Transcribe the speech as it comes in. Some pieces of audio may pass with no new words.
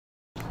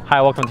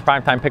Hi, welcome to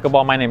PrimeTime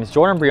Pickleball. My name is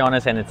Jordan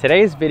Briones, and in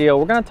today's video,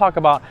 we're going to talk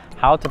about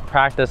how to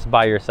practice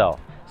by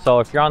yourself. So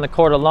if you're on the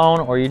court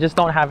alone or you just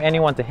don't have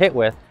anyone to hit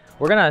with,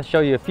 we're going to show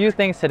you a few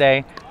things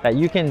today that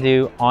you can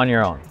do on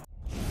your own.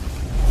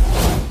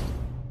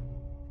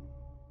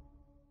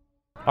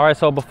 All right,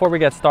 so before we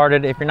get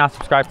started, if you're not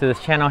subscribed to this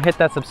channel, hit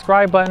that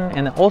subscribe button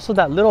and also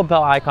that little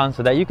bell icon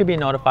so that you can be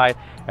notified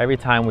every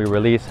time we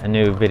release a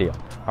new video.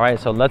 All right,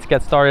 so let's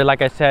get started.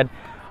 Like I said,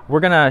 we're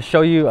gonna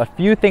show you a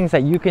few things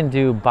that you can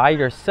do by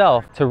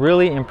yourself to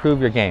really improve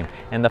your game.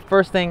 And the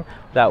first thing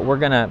that we're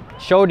gonna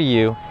show to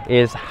you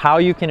is how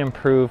you can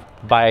improve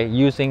by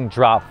using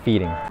drop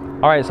feeding.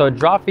 All right, so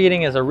drop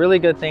feeding is a really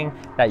good thing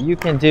that you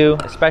can do,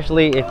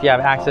 especially if you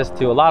have access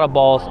to a lot of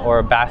balls or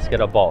a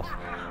basket of balls.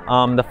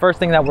 The first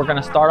thing that we're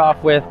gonna start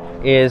off with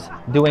is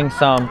doing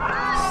some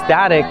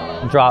static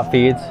drop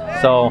feeds.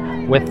 So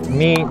with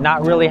me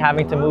not really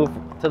having to move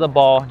to the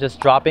ball,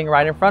 just dropping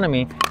right in front of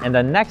me. And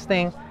the next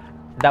thing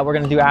that we're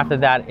gonna do after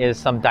that is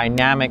some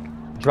dynamic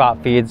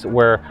drop feeds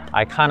where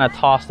I kind of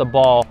toss the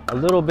ball a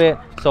little bit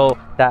so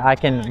that I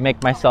can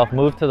make myself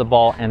move to the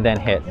ball and then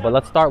hit. But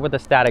let's start with the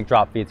static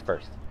drop feeds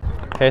first.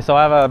 Okay, so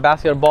I have a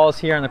basket of balls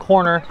here in the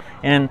corner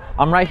and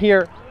I'm right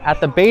here at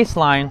the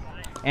baseline,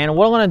 and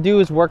what I'm gonna do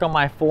is work on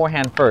my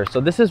forehand first.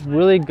 So this is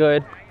really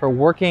good for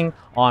working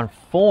on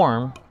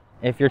form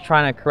if you're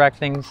trying to correct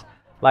things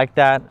like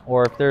that,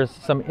 or if there's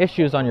some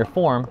issues on your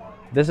form.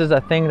 This is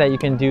a thing that you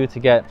can do to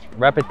get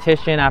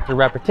repetition after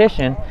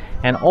repetition.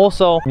 And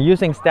also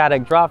using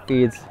static drop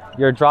feeds,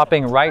 you're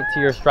dropping right to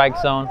your strike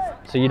zone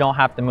so you don't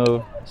have to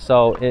move.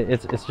 So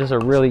it's just a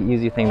really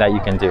easy thing that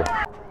you can do.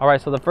 All right,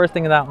 so the first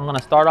thing that I'm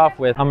gonna start off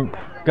with, I'm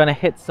gonna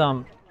hit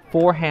some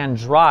forehand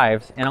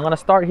drives, and I'm gonna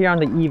start here on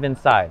the even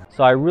side.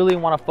 So I really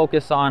wanna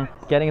focus on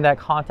getting that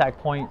contact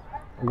point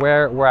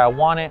where I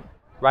want it,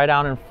 right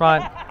out in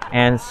front,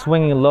 and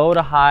swinging low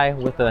to high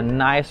with a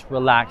nice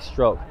relaxed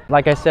stroke.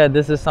 Like I said,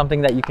 this is something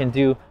that you can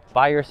do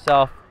by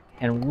yourself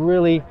and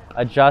really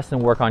adjust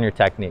and work on your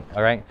technique,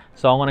 all right?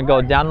 So I'm gonna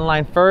go down the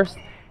line first,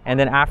 and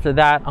then after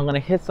that, I'm gonna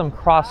hit some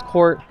cross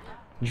court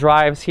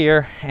drives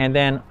here, and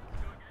then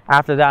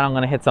after that, I'm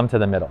gonna hit some to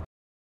the middle.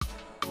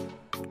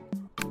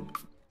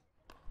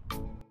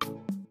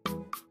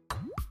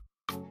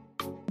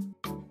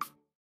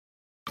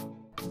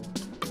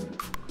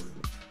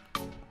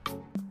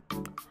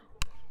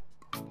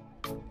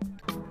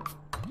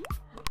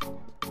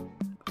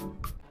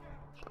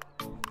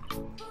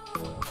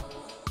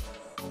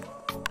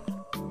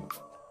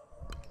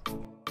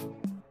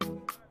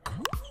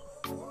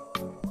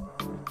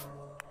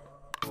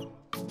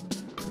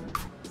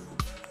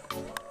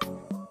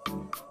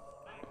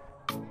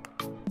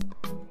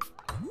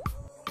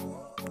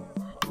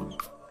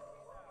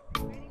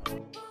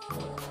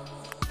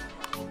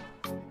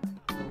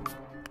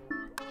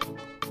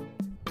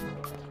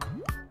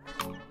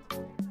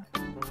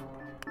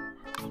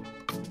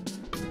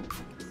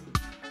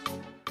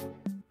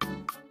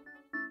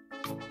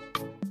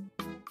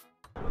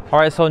 All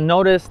right, so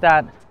notice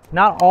that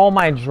not all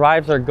my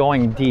drives are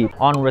going deep.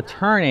 On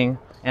returning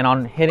and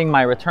on hitting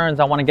my returns,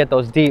 I want to get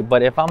those deep.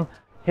 But if I'm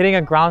hitting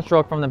a ground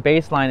stroke from the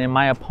baseline and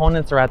my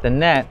opponents are at the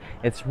net,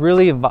 it's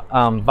really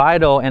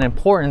vital and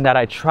important that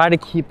I try to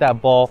keep that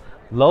ball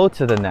low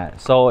to the net.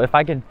 So if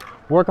I can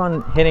work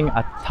on hitting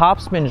a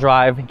topspin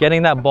drive,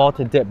 getting that ball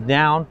to dip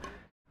down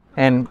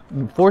and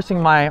forcing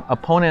my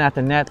opponent at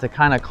the net to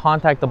kind of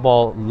contact the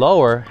ball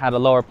lower at a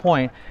lower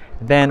point,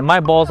 then my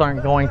balls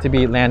aren't going to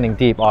be landing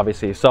deep,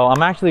 obviously. So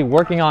I'm actually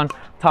working on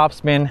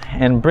topspin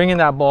and bringing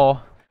that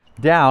ball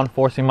down,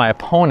 forcing my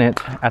opponent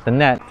at the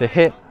net to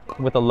hit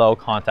with a low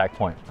contact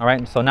point. All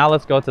right, so now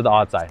let's go to the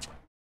odd side.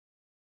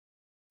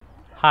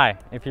 Hi,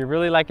 if you're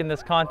really liking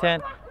this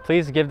content,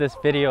 please give this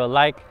video a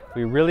like.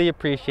 We really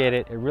appreciate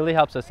it. It really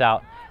helps us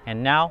out.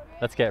 And now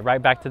let's get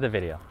right back to the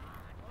video.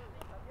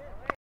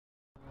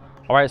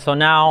 All right, so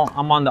now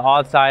I'm on the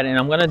odd side and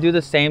I'm gonna do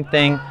the same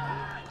thing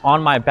on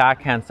my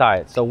backhand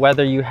side. So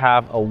whether you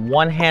have a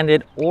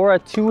one-handed or a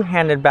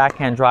two-handed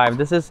backhand drive,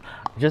 this is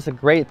just a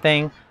great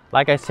thing,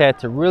 like I said,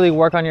 to really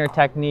work on your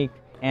technique.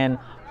 And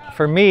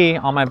for me,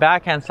 on my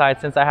backhand side,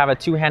 since I have a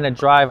two-handed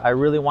drive, I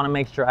really want to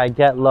make sure I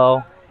get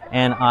low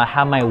and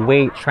have my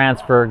weight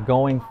transfer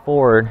going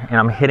forward, and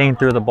I'm hitting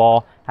through the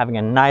ball, having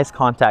a nice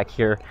contact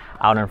here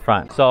out in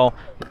front. So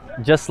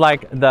just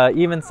like the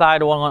even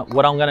side,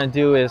 what I'm gonna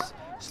do is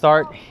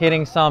start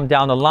hitting some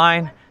down the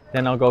line,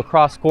 then I'll go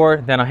cross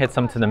court, then I'll hit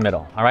some to the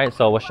middle. All right,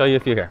 so we'll show you a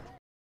few here.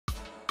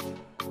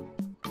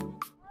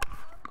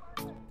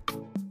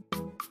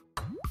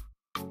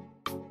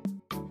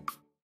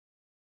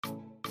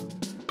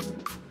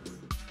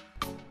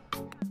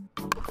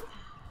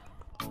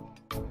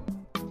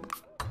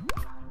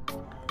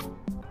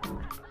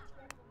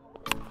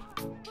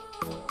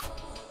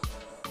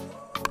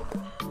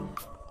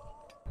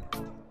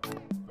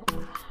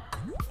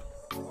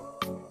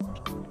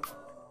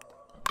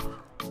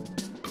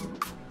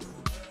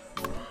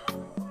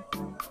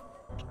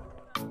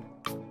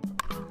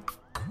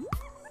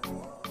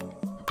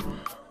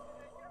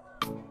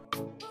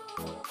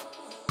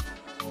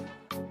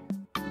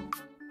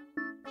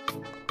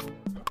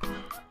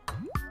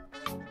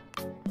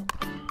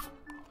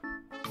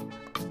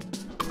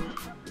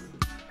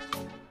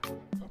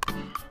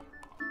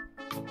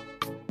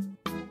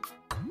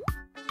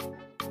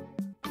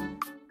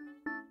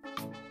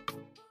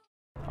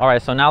 All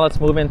right, so now let's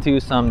move into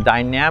some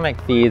dynamic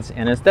feeds.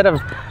 And instead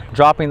of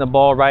dropping the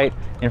ball right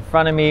in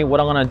front of me, what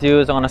I'm gonna do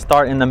is I'm gonna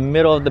start in the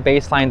middle of the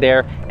baseline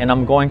there, and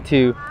I'm going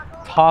to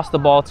toss the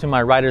ball to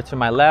my right or to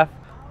my left,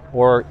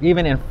 or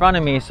even in front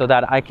of me, so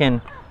that I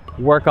can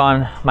work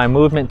on my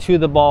movement to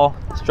the ball,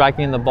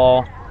 striking the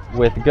ball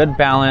with good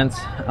balance,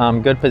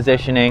 good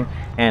positioning,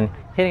 and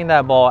hitting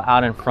that ball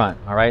out in front.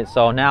 All right,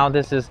 so now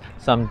this is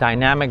some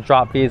dynamic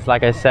drop feeds,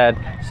 like I said.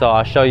 So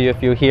I'll show you a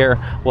few here.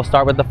 We'll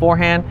start with the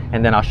forehand,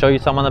 and then I'll show you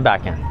some on the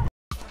backhand.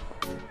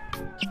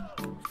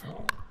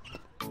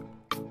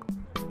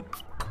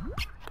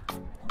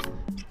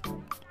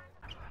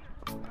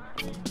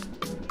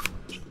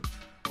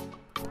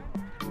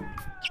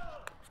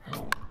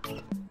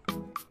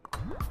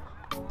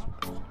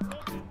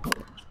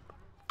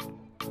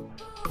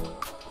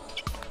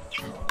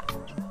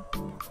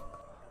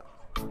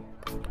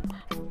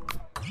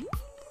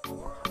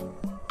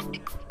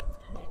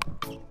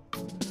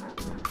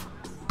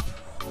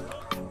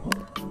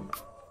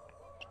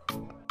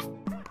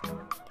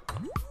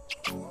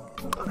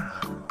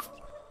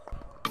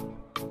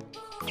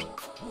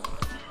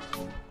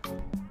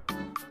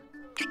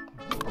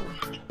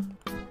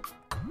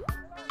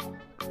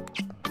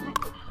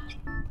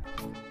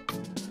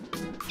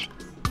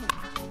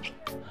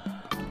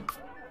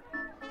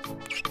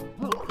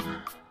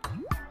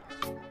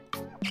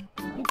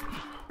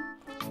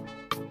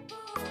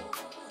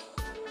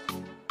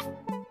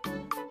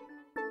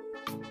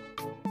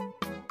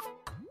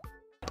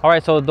 All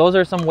right, so those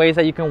are some ways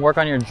that you can work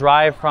on your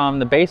drive from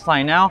the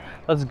baseline. Now,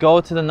 let's go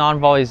to the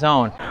non-volley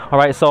zone. All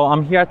right, so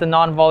I'm here at the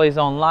non-volley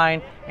zone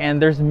line, and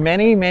there's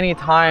many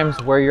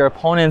times where your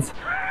opponents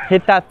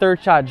hit that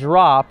third shot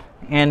drop,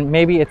 and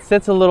maybe it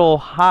sits a little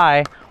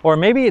high, or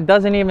maybe it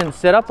doesn't even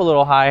sit up a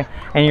little high,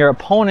 and your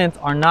opponents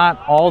are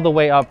not all the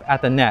way up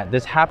at the net.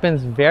 This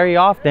happens very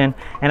often,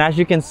 and as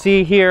you can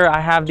see here,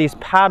 I have these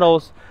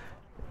paddles,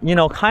 you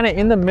know, kind of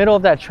in the middle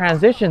of that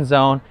transition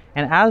zone,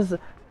 and as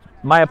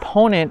my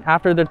opponent,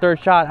 after their third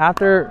shot,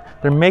 after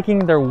they're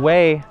making their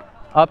way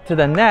up to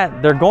the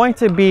net, they're going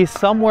to be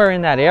somewhere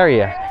in that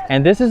area.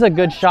 And this is a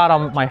good shot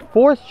on my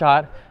fourth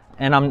shot,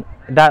 and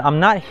I'm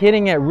not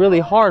hitting it really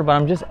hard, but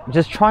I'm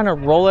just trying to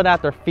roll it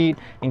at their feet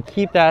and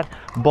keep that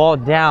ball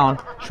down,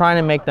 trying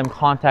to make them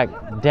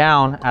contact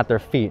down at their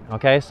feet.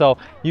 Okay, so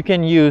you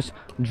can use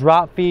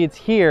drop feeds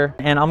here,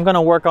 and I'm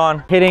gonna work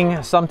on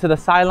hitting some to the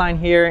sideline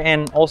here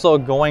and also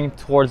going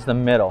towards the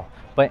middle.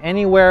 But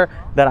anywhere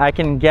that I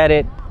can get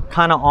it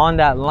kind of on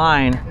that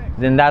line,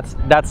 then that's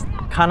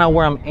kind of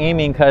where I'm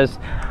aiming, because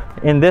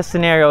in this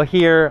scenario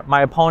here,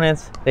 my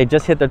opponents, they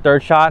just hit their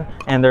third shot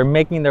and they're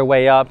making their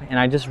way up, and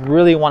I just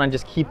really want to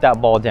just keep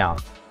that ball down.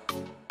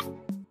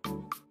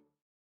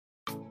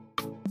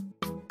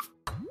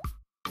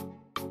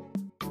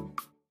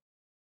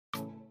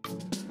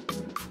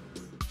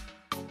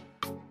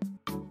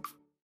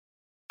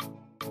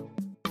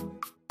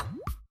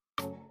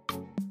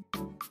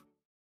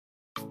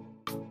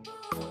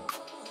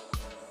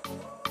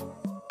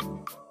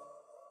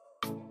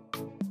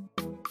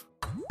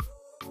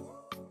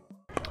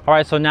 All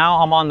right, so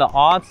now I'm on the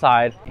odd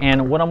side,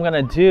 and what I'm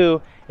gonna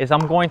do is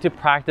I'm going to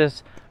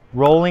practice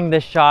rolling the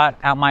shot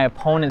at my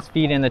opponent's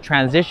feet in the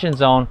transition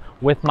zone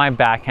with my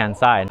backhand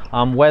side.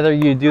 Whether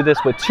you do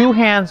this with two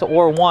hands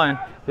or one,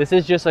 this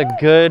is just a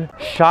good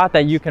shot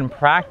that you can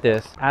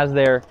practice as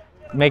they're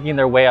making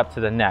their way up to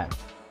the net.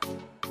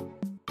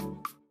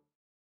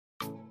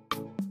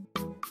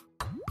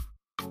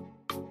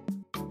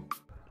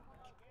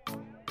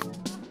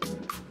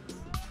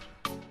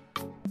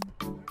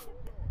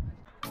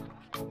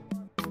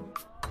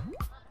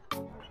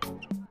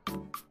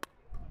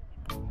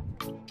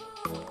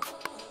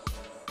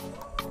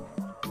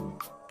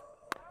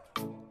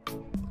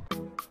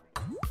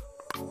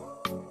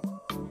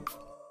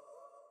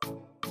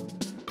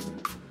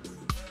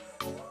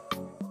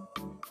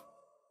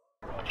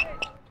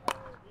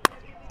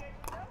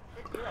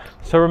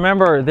 So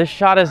remember, this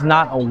shot is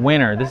not a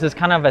winner. This is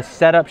kind of a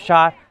setup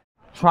shot,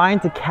 trying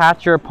to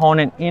catch your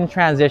opponent in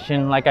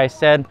transition. Like I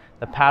said,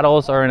 the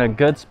paddles are in a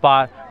good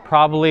spot,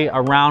 probably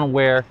around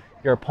where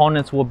your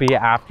opponents will be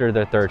after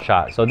their third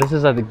shot. So this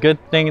is a good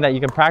thing that you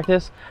can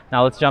practice.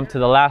 Now let's jump to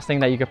the last thing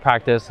that you can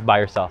practice by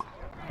yourself.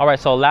 All right,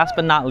 so last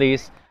but not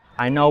least,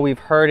 I know we've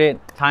heard it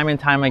time and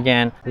time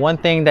again. One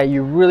thing that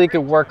you really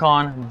could work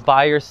on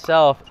by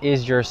yourself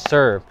is your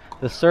serve.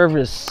 The serve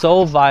is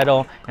so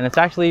vital, and it's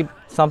actually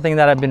something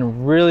that I've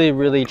been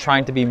really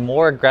trying to be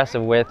more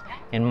aggressive with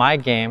in my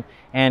game.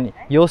 And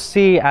you'll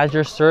see as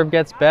your serve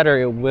gets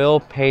better, it will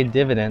pay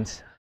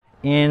dividends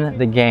in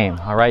the game.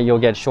 All right, you'll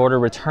get shorter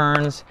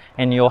returns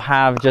and you'll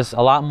have just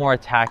a lot more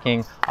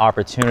attacking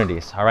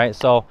opportunities. All right,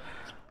 so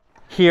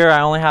here I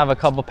only have a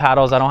couple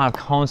paddles. I don't have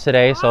cones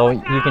today, so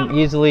you can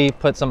easily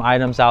put some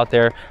items out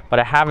there, but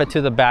I have it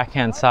to the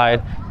backhand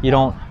side. You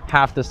don't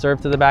have to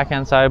serve to the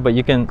backhand side, but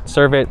you can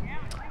serve it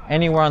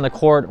anywhere on the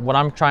court. What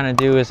I'm trying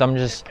to do is I'm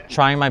just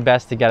trying my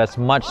best to get as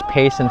much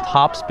pace and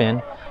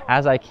topspin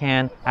as I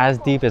can, as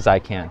deep as I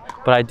can.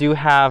 But I do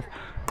have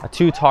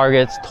two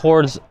targets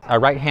towards a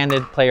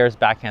right-handed player's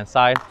backhand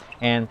side.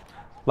 And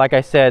like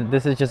I said,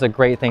 this is just a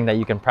great thing that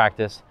you can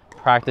practice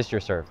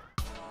your serve.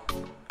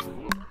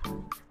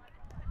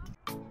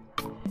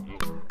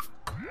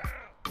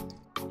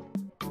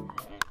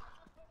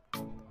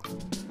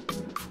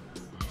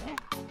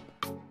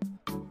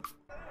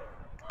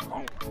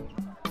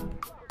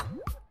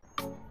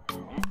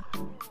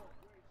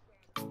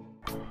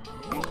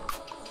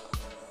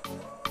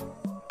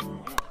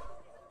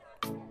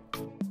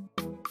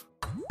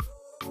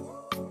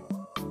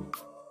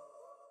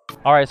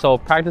 All right, so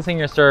practicing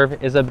your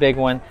serve is a big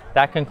one.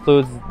 That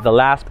concludes the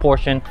last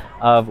portion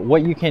of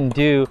what you can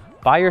do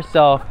by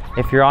yourself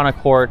if you're on a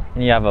court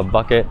and you have a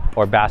bucket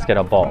or basket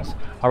of balls.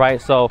 All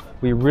right, so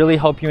we really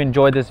hope you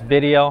enjoyed this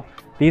video.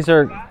 These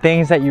are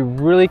things that you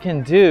really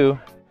can do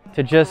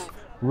to just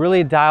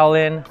really dial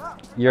in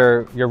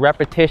your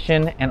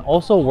repetition and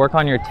also work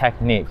on your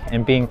technique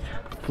and being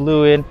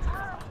fluid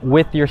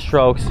with your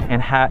strokes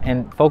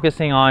and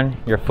focusing on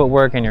your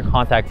footwork and your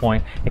contact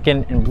point. It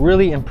can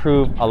really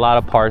improve a lot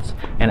of parts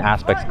and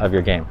aspects of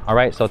your game. All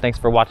right, so thanks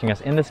for watching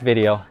us in this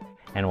video,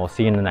 and we'll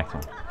see you in the next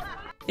one.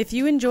 If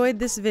you enjoyed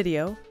this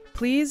video,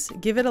 please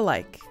give it a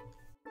like.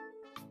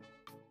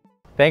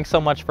 Thanks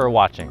so much for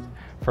watching.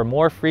 For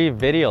more free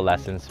video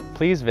lessons,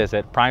 please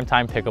visit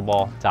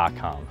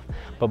primetimepickleball.com.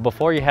 But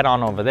before you head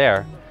on over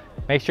there,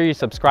 make sure you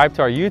subscribe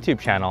to our YouTube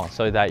channel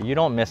so that you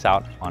don't miss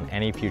out on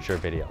any future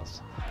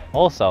videos.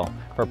 Also,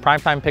 for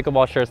PrimeTime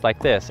Pickleball shirts like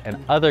this and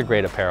other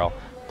great apparel,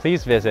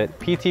 please visit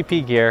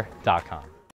ptpgear.com.